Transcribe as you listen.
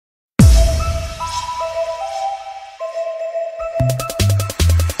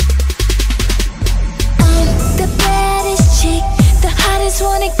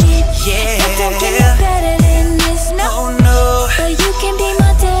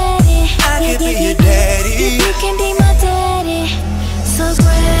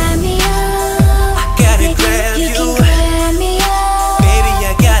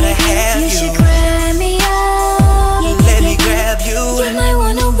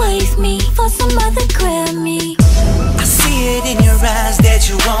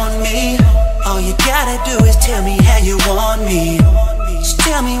do is tell me how you want me. Just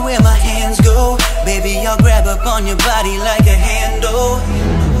tell me where my hands go. Baby, I'll grab up on your body like a handle.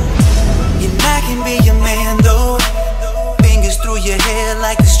 And I can be your man though. Fingers through your hair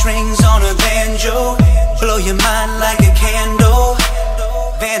like the strings on a banjo. Blow your mind like a candle.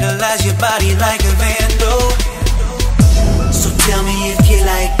 Vandalize your body like a vandal. So tell me if you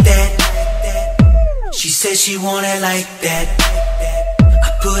like that. She said she want it like that. I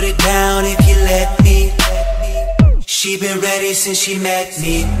put it down if you let me. She been ready since she met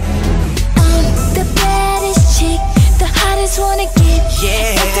me. I'm the baddest chick, the hottest wanna get.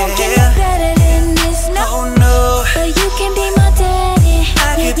 Yeah, it don't get no better than this, no. Oh no, but you can be my daddy.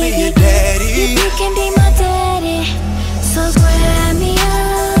 I can be your daddy. You can be my daddy. So grab me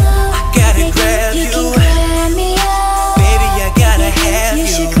up. I gotta grab you. You can grab me up. Baby, I gotta have you. You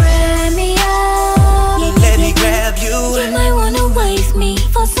should grab me up. Let me grab you. You might wanna wave me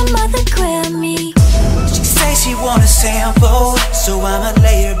for some other grab me. She say she want a sample, so I'ma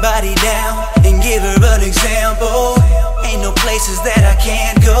lay her body down and give her an example. Ain't no places that I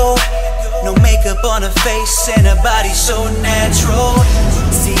can't go. No makeup on her face and her body so natural.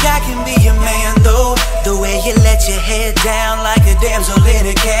 See, I can be your man though. The way you let your head down like a damsel in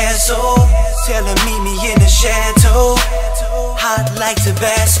a castle. Tell her meet me in the chateau. Hot like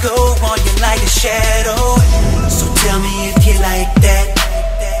Tabasco, on you like a shadow. So tell me if you like that.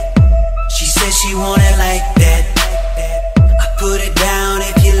 She said she want it like that. I put it down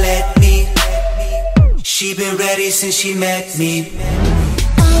if you let me. She been ready since she met me.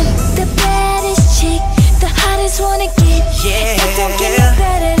 I'm the baddest chick, the hottest wanna get. Yeah, it don't get no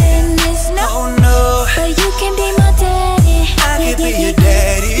better than this, no. Oh no, but you can be my daddy. I can be your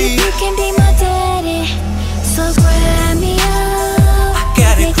daddy. You can be my daddy. So grab me up. I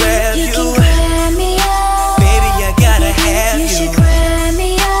gotta grab you. You can grab me up. Baby, I gotta have you. You should grab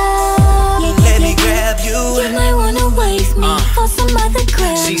me up. Let me grab you. You might wanna wave me for some other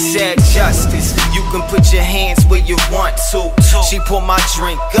grab. She said, Justice, you can put your hands where you want to. She pour my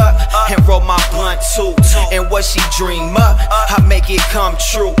drink up and roll my blunt too. And what she dream up, I make it come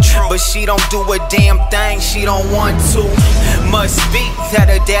true. But she don't do a damn thing, she don't want to. Must be that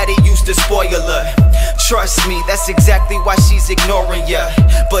her daddy used to spoil her. Trust me, that's exactly why she's ignoring ya.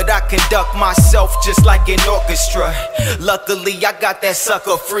 But I conduct myself just like an orchestra. Luckily, I got that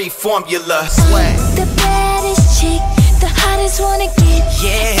sucker-free formula. Swag. The baddest chick, the hottest wanna get.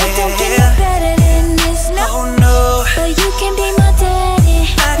 Yeah,